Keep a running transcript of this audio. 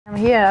I'm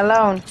here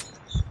alone.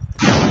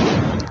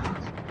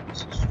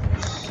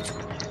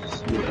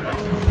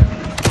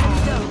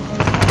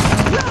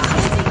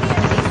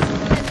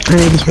 I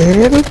need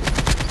help.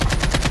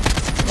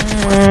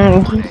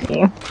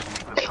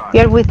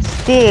 You're with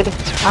Steel.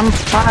 I'm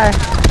far.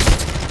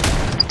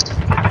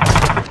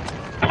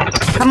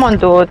 Come on,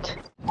 dude.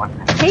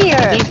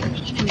 Here.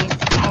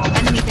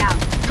 Enemy down.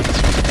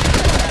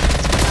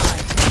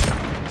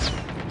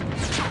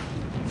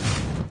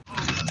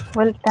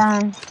 Well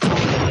done.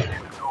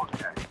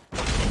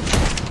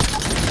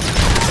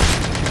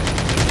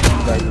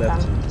 Guy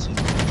left.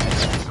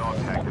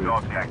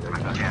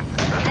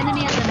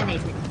 Enemy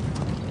eliminated.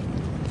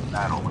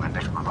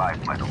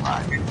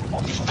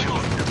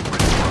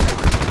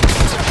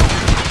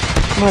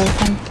 Well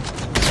done.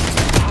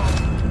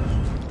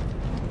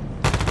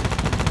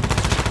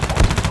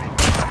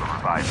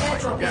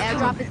 The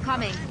airdrop is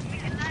coming.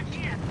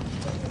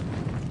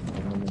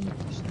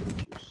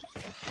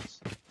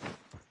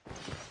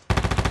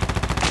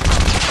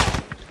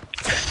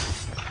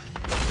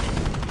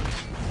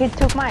 He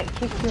took my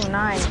KQ9.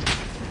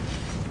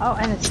 Oh,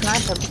 and a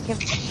sniper. Be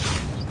careful.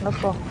 Let's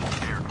go.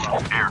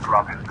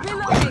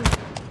 Reloading.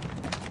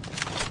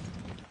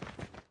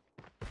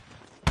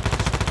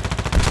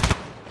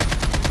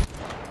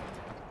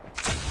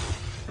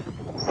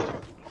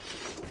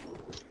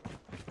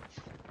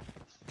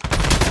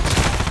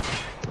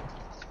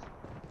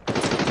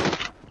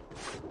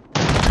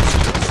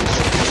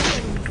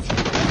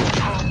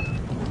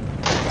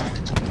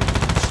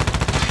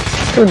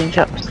 Good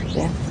job,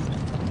 Steel.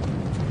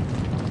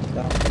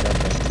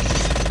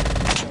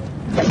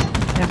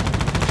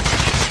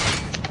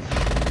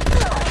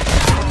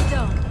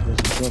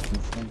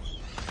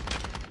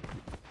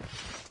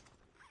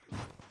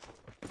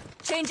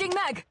 Changing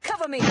mag.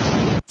 Cover me.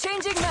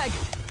 Changing mag.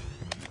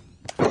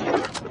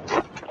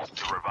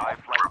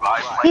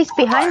 He's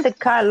behind the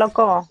car,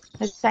 loco.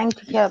 He's trying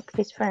to help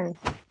his friend.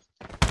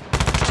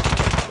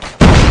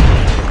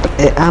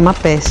 Άμα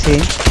πέσει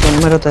το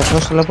νούμερο 4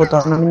 θέλω από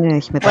τώρα να μην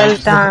έχει μετά. Well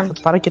done. Θα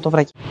το πάρω και το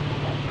βράκι.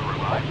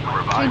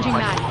 Changing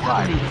mag.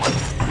 Cover me.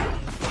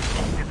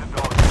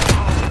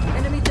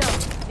 Enemy down.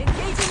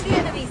 Engaging the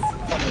enemies.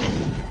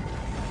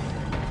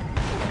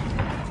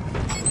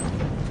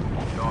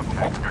 Your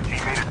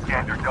teammate has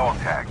scanned your dog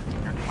tag.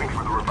 You're teaming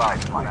for the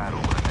revived flight.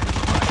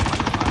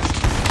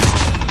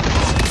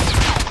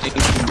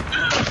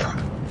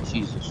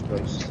 Jesus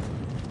Christ.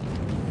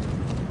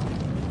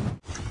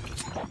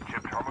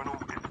 Chip terminal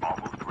is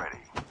almost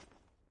ready.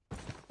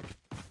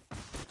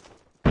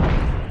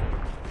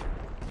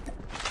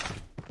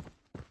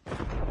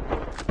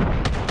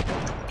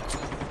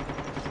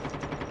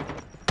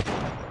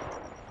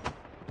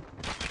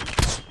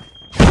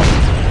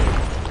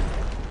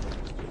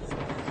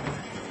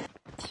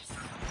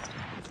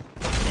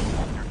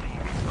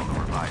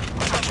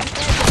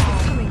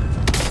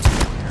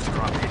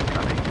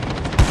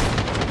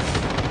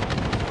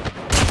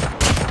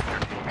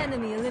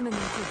 Enemy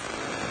eliminated.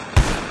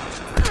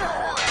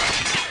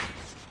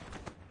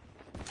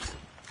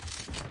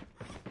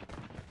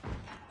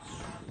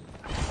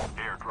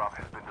 Airdrop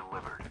has been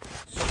delivered.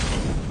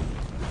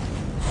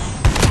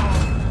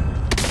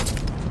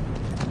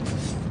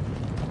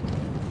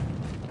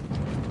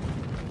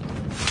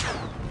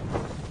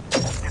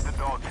 Get the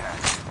dog tag.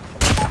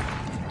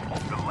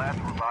 The last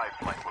revived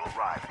flight will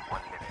arrive in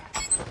 1 minute.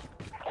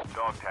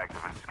 Dog tags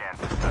have been scanned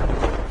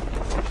successfully.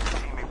 Your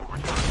teammate will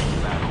return to the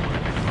battle with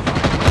the next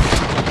revived.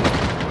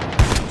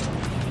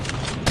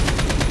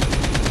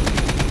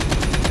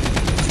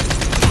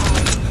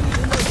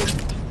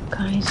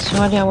 Guys,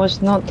 sorry I was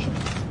not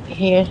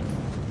here.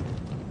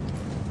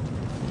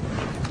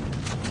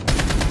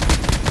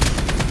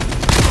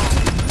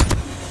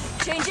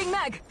 Changing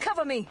mag.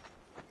 Cover me.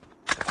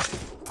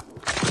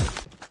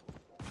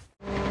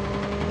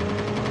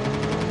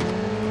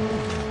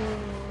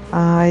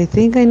 I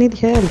think I need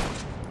help.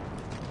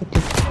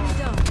 Enemy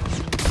down.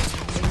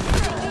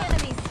 Engaging the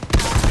enemies.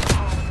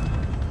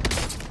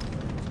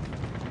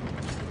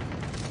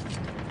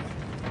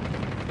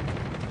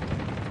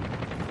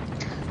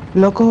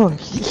 Loco,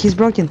 he's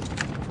broken.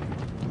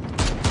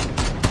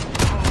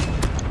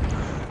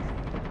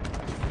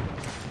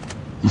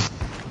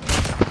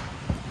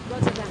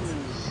 Roger that.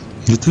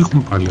 Γιατί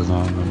έχουμε πάλι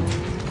εδώ.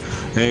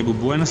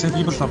 Μπουμπού, ένας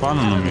έφυγε προς τα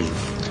πάνω νομίζω.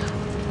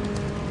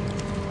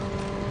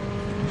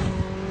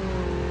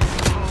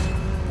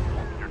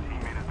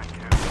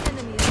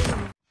 Enemy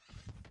eliminated.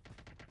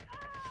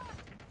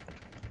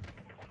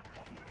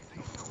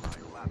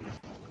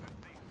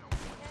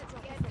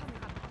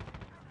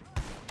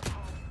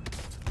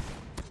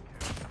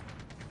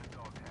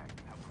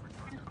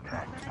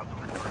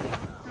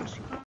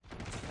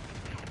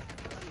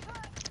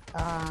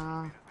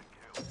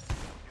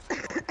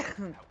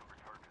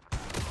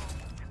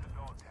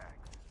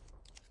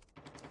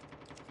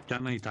 Κι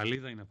αν η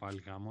Ιταλίδα είναι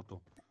πάλι γάμο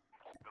το.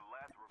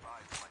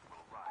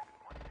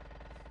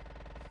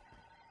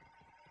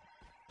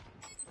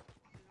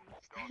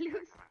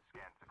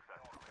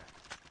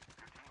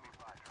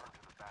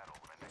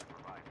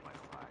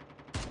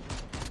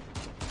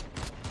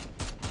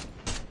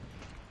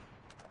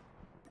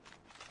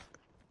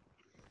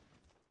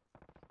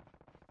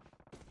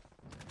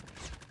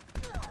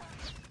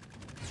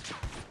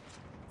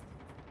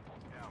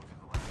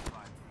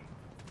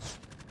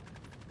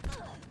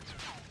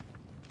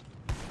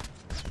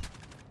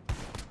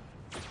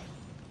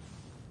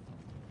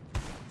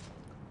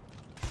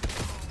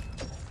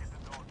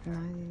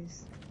 Nice.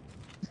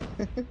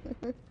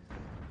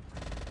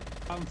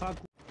 Αν θα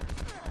ακού...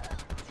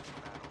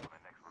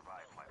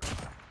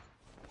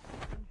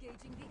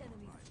 Engaging the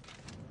enemies.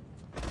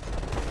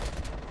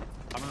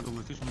 Πάμε να το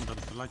βοηθήσουμε με τα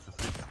πιστολάκια.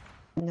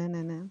 Ναι,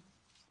 ναι, ναι.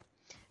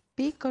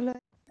 Πίκολο.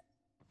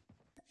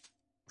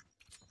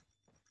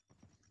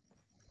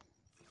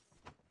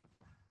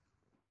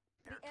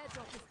 The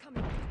airdrop is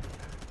coming.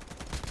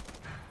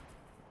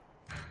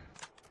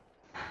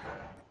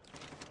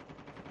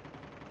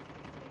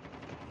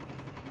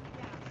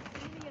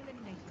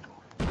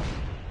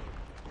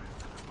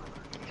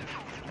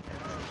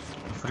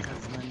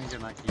 Φρικαρισμένη για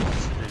να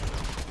κλείσει.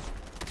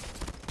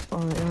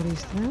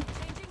 Ορίστε.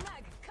 Changing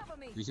mag. Cover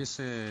me. Είχες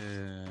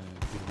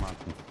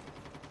τουρμάκου.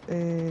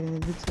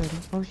 Δεν ξέρω.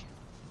 Όχι.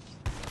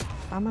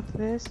 Άμα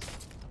θες...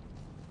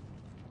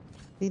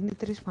 Είναι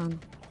 3 πάνω.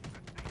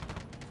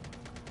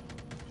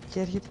 Και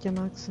έρχεται και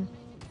αμάξι.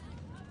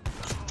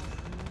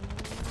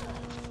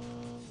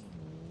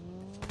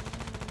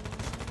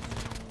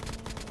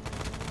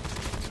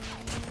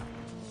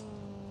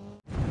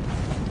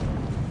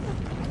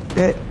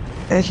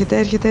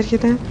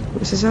 Έρχεται.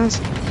 Σε εσάς.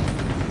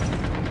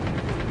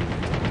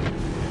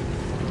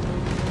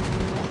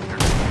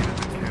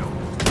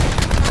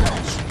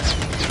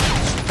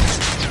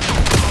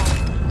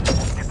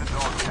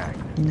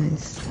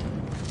 Nice.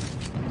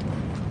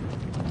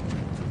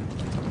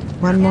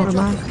 One more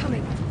man.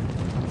 Coming.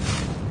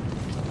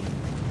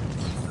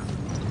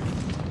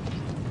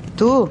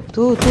 Two.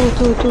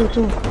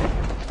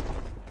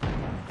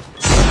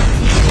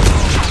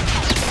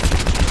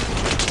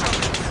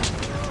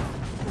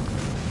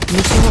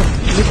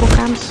 Λίγο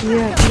comes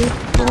here.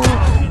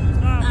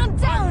 I'm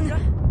down.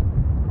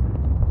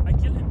 I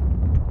killed him.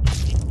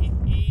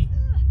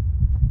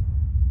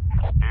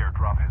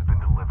 Airdrop has been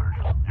delivered.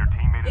 Your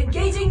teammate is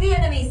Engaging the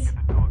enemies.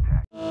 the dog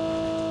tag.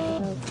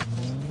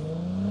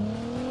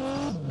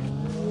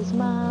 Use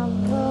my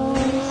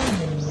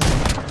voice.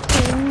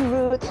 Fucking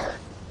rude.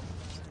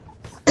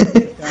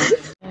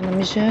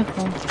 Νομίζω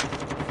έχω.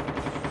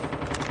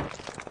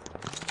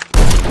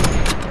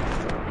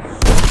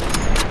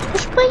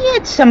 Πώς πάει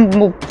έτσι σαν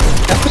μου...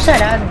 Έχω 40,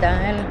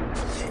 έλα.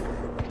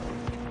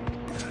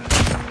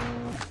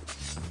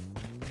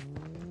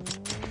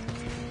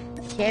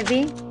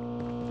 Heavy.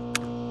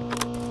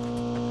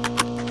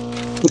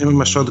 Είμαι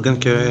με shotgun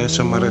και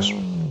SMRS.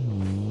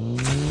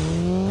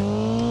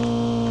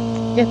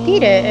 Γιατί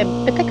ρε,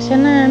 πέταξε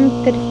ένα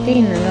M13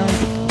 εδώ.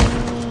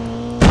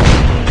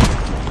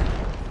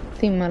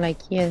 Τι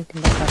μαλακία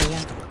την παπαριά.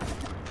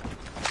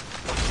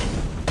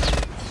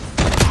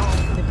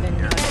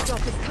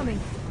 Airdrop is coming.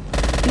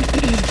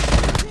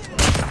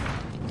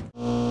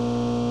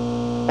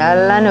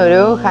 يلا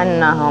نروح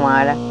عنا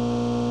हमारा.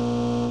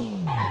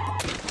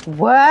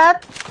 What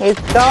is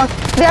going?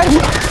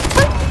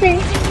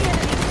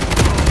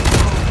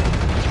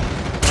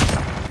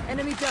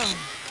 Enemy down.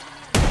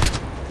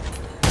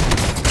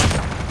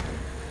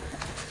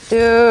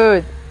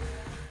 Dude.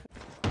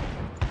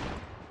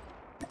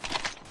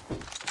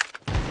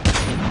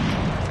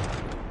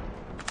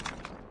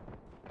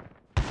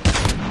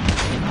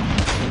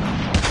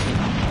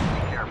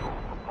 Careful.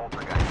 A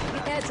poltergeist.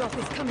 The airdrop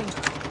is coming.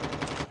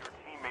 Your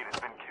teammate has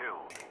been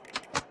killed.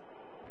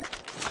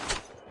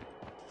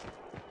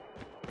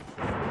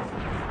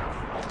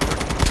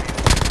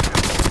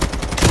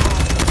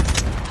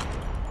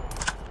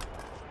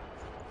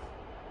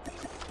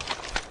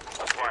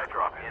 Supply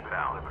drop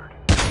inbound. Delivered.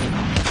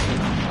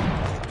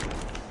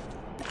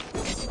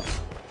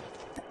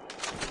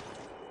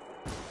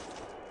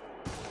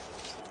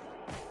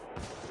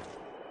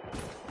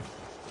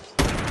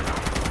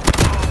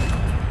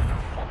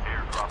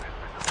 Airdrop has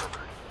been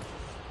delivered.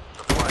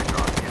 Supply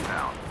drop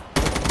inbound.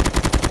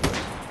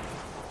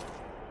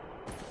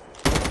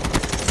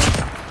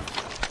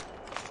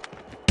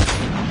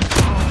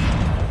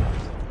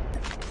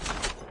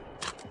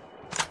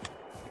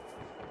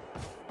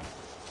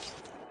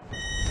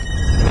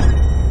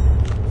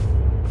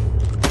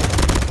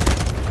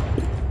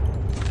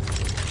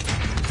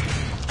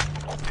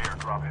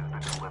 Airdrop has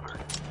been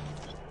delivered.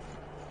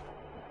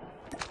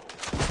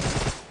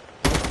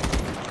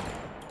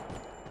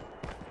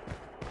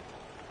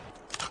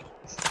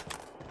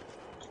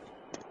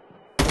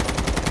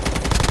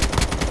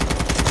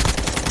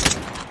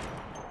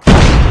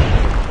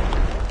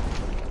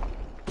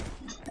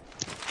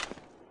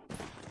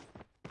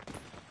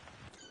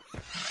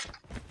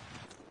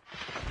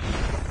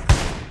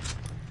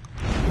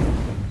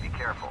 Be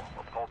careful,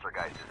 a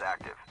poltergeist is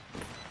active.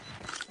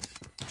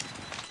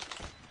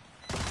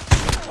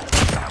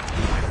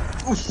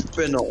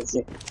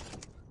 Πενόζω.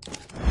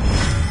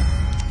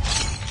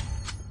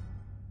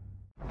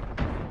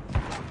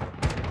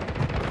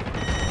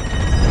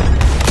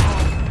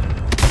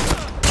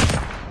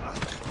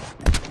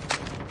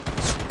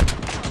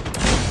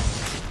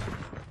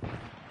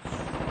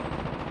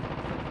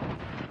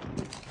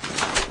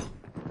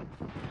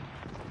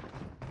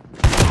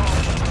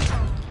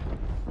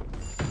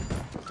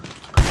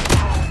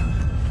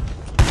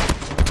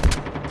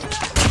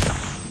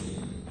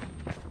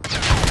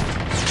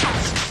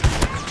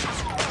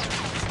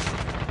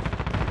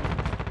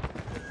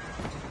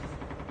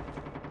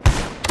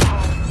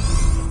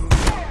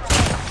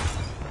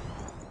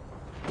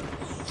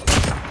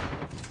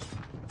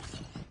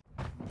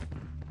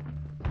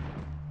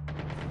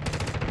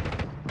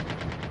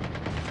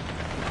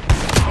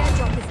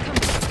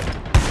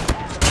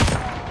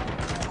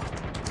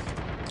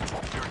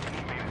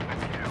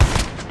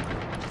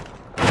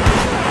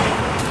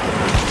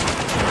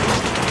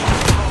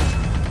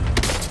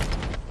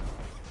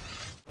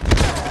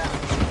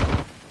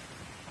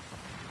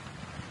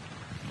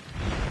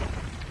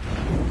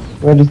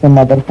 Where is the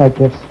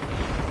motherfuckers?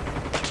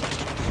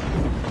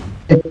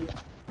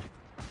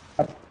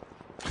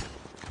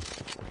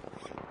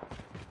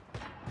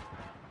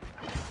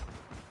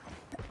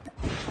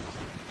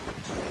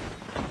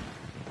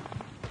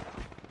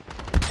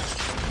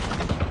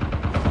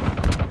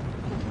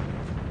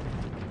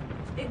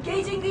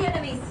 Engaging the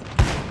enemies.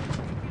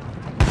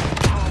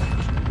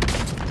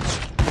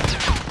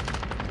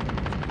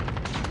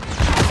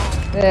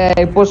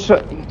 Hey, push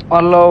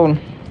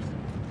alone.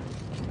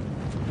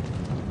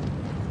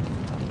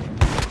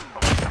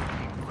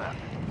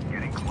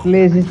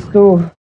 Please, it's too